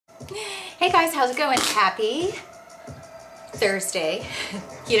Hey guys, how's it going? Happy Thursday.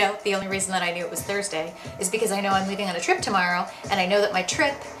 You know, the only reason that I knew it was Thursday is because I know I'm leaving on a trip tomorrow, and I know that my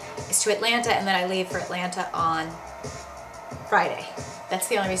trip is to Atlanta, and then I leave for Atlanta on Friday. That's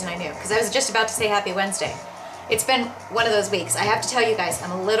the only reason I knew, because I was just about to say Happy Wednesday. It's been one of those weeks. I have to tell you guys,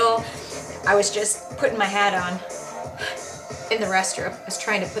 I was just putting my hat on in the restroom. I was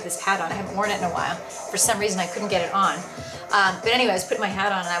trying to put this hat on. I haven't worn it in a while. For some reason, I couldn't get it on. But anyway, I was putting my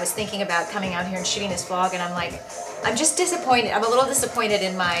hat on, and I was thinking about coming out here and shooting this vlog, and I'm like, I'm just disappointed. I'm a little disappointed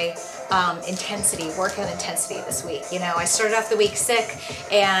in my workout intensity this week. You know, I started off the week sick,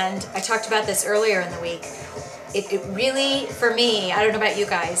 and I talked about this earlier in the week. It really, for me, I don't know about you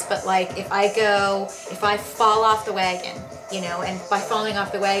guys, but like if I fall off the wagon, you know, and by falling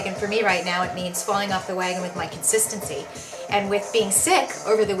off the wagon, for me right now, it means falling off the wagon with my consistency. And with being sick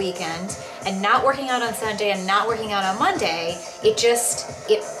over the weekend and not working out on Sunday and not working out on Monday, if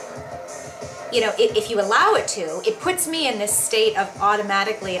you allow it to, it puts me in this state of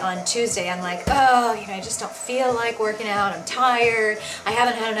automatically on Tuesday, I'm like, oh, you know, I just don't feel like working out, I'm tired, I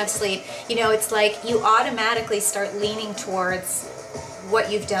haven't had enough sleep. You know, it's like you automatically start leaning towards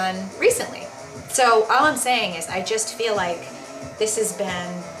what you've done recently. So all I'm saying is I just feel like this has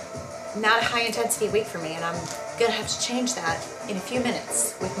been not a high intensity week for me, and I'm gonna have to change that in a few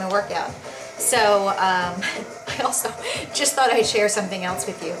minutes with my workout. So I also just thought I'd share something else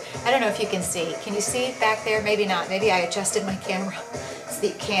with you. I don't know if you can see. Can you see back there? Maybe not. Maybe I adjusted my camera so that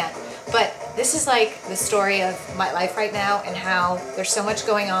you can't. But this is like the story of my life right now, and how there's so much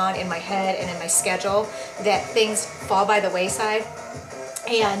going on in my head and in my schedule that things fall by the wayside,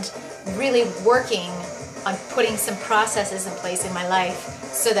 and really working on putting some processes in place in my life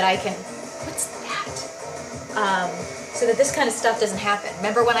so that I can, what's that? So that this kind of stuff doesn't happen.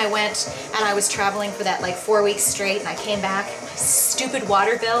 Remember when I went and I was traveling for that like 4 weeks straight, and I came back, my stupid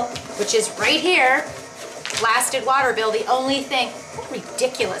water bill, which is right here, blasted water bill, the only thing, how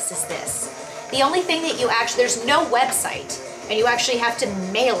ridiculous is this? The only thing that there's no website, and you actually have to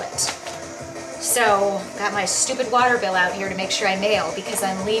mail it. So, got my stupid water bill out here to make sure I mail, because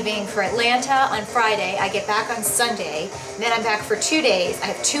I'm leaving for Atlanta on Friday, I get back on Sunday, and then I'm back for 2 days. I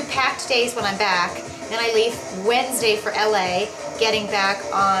have 2 packed days when I'm back, then I leave Wednesday for LA, getting back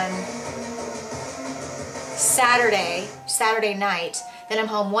on Saturday night. Then I'm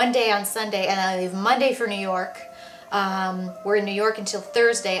home 1 day on Sunday, and I leave Monday for New York. We're in New York until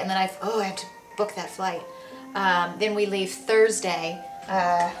Thursday, and then I have to book that flight. Then we leave Thursday.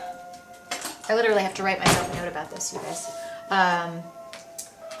 I literally have to write myself a note about this, you guys. I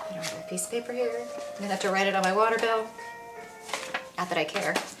don't have a piece of paper here. I'm gonna have to write it on my water bill. Not that I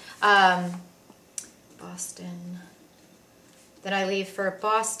care. Boston. Then I leave for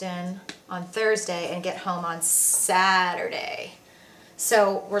Boston on Thursday and get home on Saturday.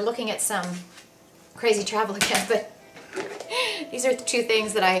 So we're looking at some crazy travel again, but these are the 2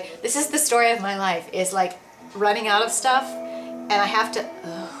 things that this is the story of my life, is like running out of stuff, and I have to,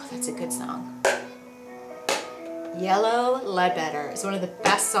 oh, that's a good song. Yellow Ledbetter is one of the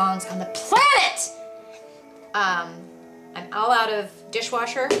best songs on the planet! I'm all out of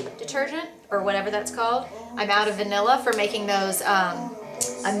dishwasher detergent, or whatever that's called. I'm out of vanilla for making those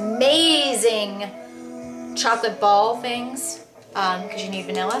amazing chocolate ball things, because you need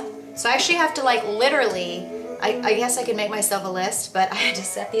vanilla. So I actually have to like literally, I guess I could make myself a list, but I had to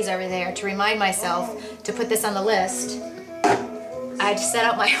set these over there to remind myself to put this on the list. I had to set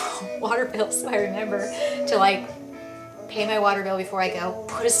out my water bill so I remember to like pay my water bill before I go,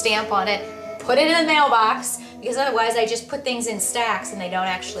 put a stamp on it, put it in the mailbox, because otherwise I just put things in stacks and they don't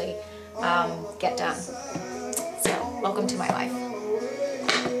actually get done. So, welcome to my life.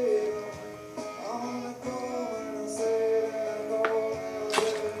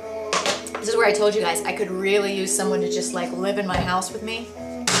 This is where I told you guys I could really use someone to just like live in my house with me,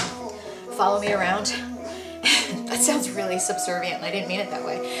 follow me around. That sounds really subservient, and I didn't mean it that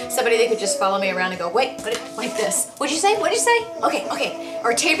way. Somebody that could just follow me around and go, wait, like this. What'd you say? What'd you say? Okay.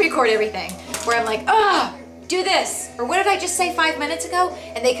 Or tape record everything, where I'm like, do this. Or what did I just say 5 minutes ago?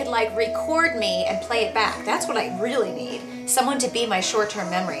 And they could like record me and play it back. That's what I really need. Someone to be my short-term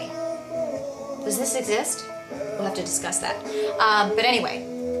memory. Does this exist? We'll have to discuss that. But anyway,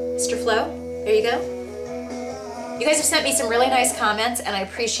 Mr. Flo, there you go. You guys have sent me some really nice comments, and I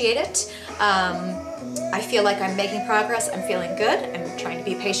appreciate it. I feel like I'm making progress. I'm feeling good. I'm trying to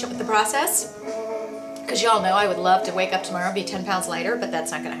be patient with the process, because y'all know I would love to wake up tomorrow and be 10 pounds lighter, but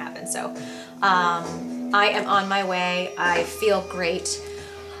that's not going to happen. So I am on my way. I feel great.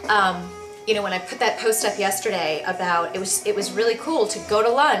 you know, when I put that post up yesterday about, it was really cool to go to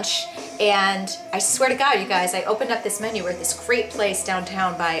lunch, and I swear to God, you guys, I opened up this menu. We're at this great place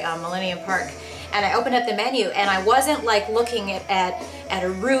downtown by Millennium Park, and I opened up the menu, and I wasn't like looking at a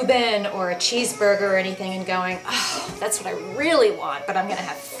Reuben or a cheeseburger or anything and going, oh, that's what I really want, but I'm gonna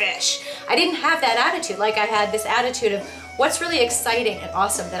have fish. I didn't have that attitude. Like, I had this attitude of what's really exciting and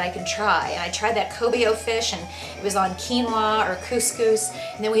awesome that I can try. And I tried that cobio fish, and it was on quinoa or couscous,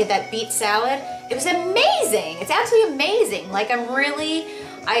 and then we had that beet salad. It was amazing. It's absolutely amazing. Like, I'm really,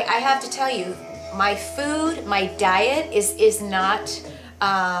 I have to tell you, my food, my diet is not,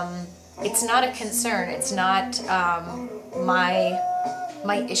 it's not a concern. It's not my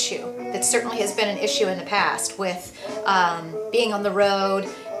issue. That certainly has been an issue in the past with being on the road,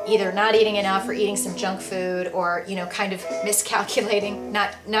 either not eating enough or eating some junk food, or, you know, kind of miscalculating,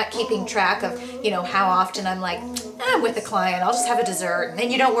 not keeping track of, you know, how often I'm like, I'm with the client, I'll just have a dessert, and then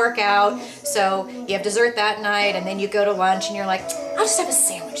you don't work out, so you have dessert that night, and then you go to lunch and you're like, I'll just have a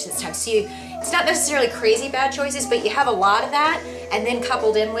sandwich this time. So it's not necessarily crazy bad choices, but you have a lot of that, and then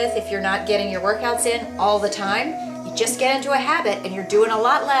coupled in with, if you're not getting your workouts in all the time, you just get into a habit and you're doing a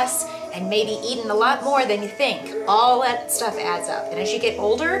lot less and maybe eating a lot more than you think. All that stuff adds up. And as you get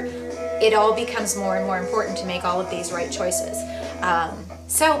older, it all becomes more and more important to make all of these right choices.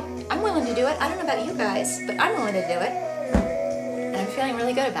 So I'm willing to do it. I don't know about you guys, but I'm willing to do it. And I'm feeling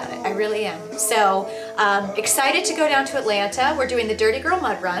really good about it. I really am. So excited to go down to Atlanta. We're doing the Dirty Girl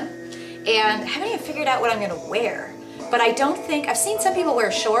Mud Run. And I haven't even figured out what I'm gonna wear. But I don't think, I've seen some people wear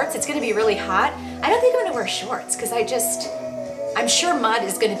shorts. It's gonna be really hot. I don't think I'm gonna wear shorts, because I'm sure mud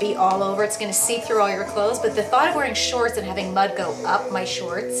is going to be all over. It's going to seep through all your clothes, but the thought of wearing shorts and having mud go up my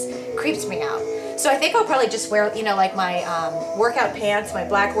shorts creeps me out. So I think I'll probably just wear, you know, like my workout pants, my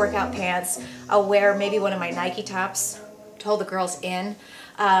black workout pants. I'll wear maybe one of my Nike tops to hold the girls in.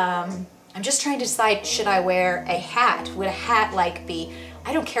 I'm just trying to decide, should I wear a hat? Would a hat like be,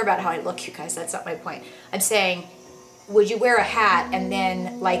 I don't care about how I look, you guys, that's not my point. I'm saying, would you wear a hat, and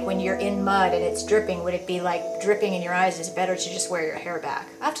then like when you're in mud and it's dripping, would it be like dripping in your eyes? Is it better to just wear your hair back?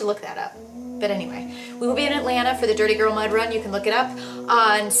 I'll have to look that up. But anyway, we will be in Atlanta for the Dirty Girl Mud Run. You can look it up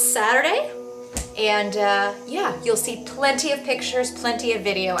on Saturday. And yeah, you'll see plenty of pictures, plenty of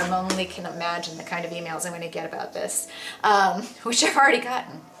video. I only can imagine the kind of emails I'm going to get about this, which I've already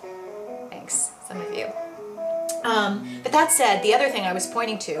gotten. Thanks, some of you. But that said, the other thing I was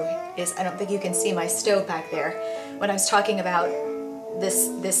pointing to is, I don't think you can see my stove back there, when I was talking about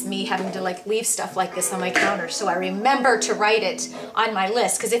this me having to like leave stuff like this on my counter. So I remember to write it on my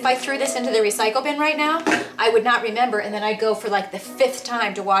list, because if I threw this into the recycle bin right now, I would not remember, and then I'd go for like the 5th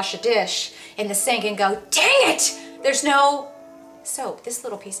time to wash a dish in the sink and go, dang it, there's no soap. This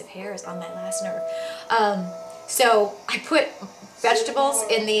little piece of hair is on my last nerve. So I put vegetables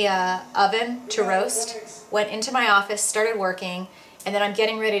in the oven to roast, went into my office, started working, and then I'm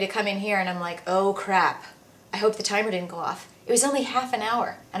getting ready to come in here and I'm like, oh crap, I hope the timer didn't go off. It was only half an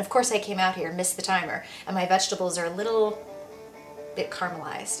hour. And of course I came out here, missed the timer, and my vegetables are a little bit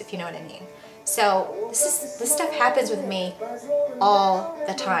caramelized, if you know what I mean. So this stuff happens with me all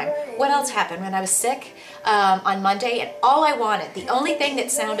the time. What else happened? When I was sick on Monday, and all I wanted, the only thing that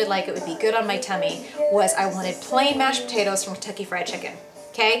sounded like it would be good on my tummy, was I wanted plain mashed potatoes from Kentucky Fried Chicken,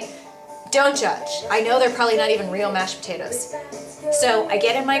 okay? Don't judge. I know they're probably not even real mashed potatoes. So I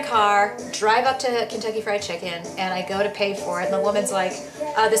get in my car, drive up to Kentucky Fried Chicken, and I go to pay for it, and the woman's like,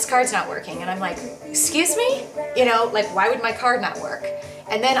 this card's not working. And I'm like, excuse me? You know, like, why would my card not work?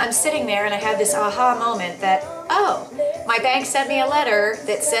 And then I'm sitting there and I have this aha moment that, oh, my bank sent me a letter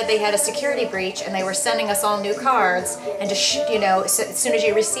that said they had a security breach and they were sending us all new cards, and just, you know, so as soon as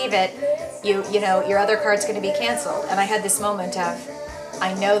you receive it, you know, your other card's going to be canceled. And I had this moment of,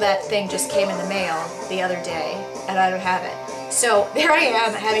 I know that thing just came in the mail the other day and I don't have it. So there I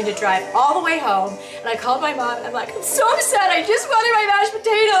am, having to drive all the way home, and I called my mom and I'm like, I'm so upset, I just wanted my mashed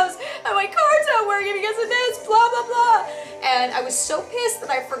potatoes and my card's not working because of this, blah, blah, blah. And I was so pissed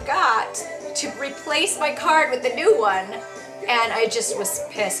that I forgot to replace my card with the new one, and I just was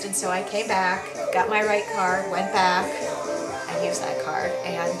pissed. And so I came back, got my right card, went back, I used that card,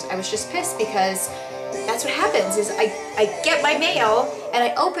 and I was just pissed because that's what happens, is I get my mail and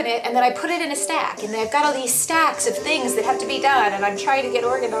I open it and then I put it in a stack, and then I've got all these stacks of things that have to be done, and I'm trying to get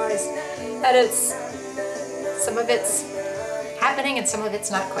organized, and it's, some of it's happening and some of it's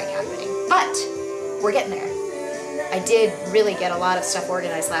not quite happening, but we're getting there. I did really get a lot of stuff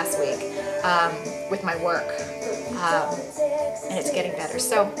organized last week with my work, and it's getting better.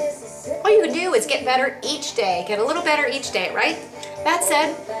 So all you can do is get better each day, get a little better each day, right? That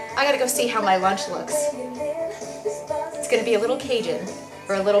said, I gotta go see how my lunch looks. It's gonna be a little Cajun. We're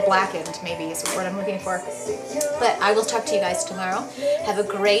or a little blackened maybe is what I'm looking for. But I will talk to you guys tomorrow. Have a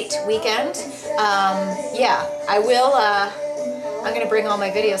great weekend. Yeah, I will, I'm going to bring all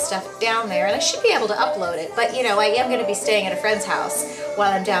my video stuff down there, and I should be able to upload it, but you know, I am going to be staying at a friend's house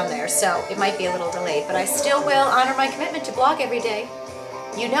while I'm down there, so it might be a little delayed, but I still will honor my commitment to blog every day.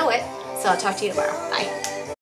 You know it. So I'll talk to you tomorrow. Bye.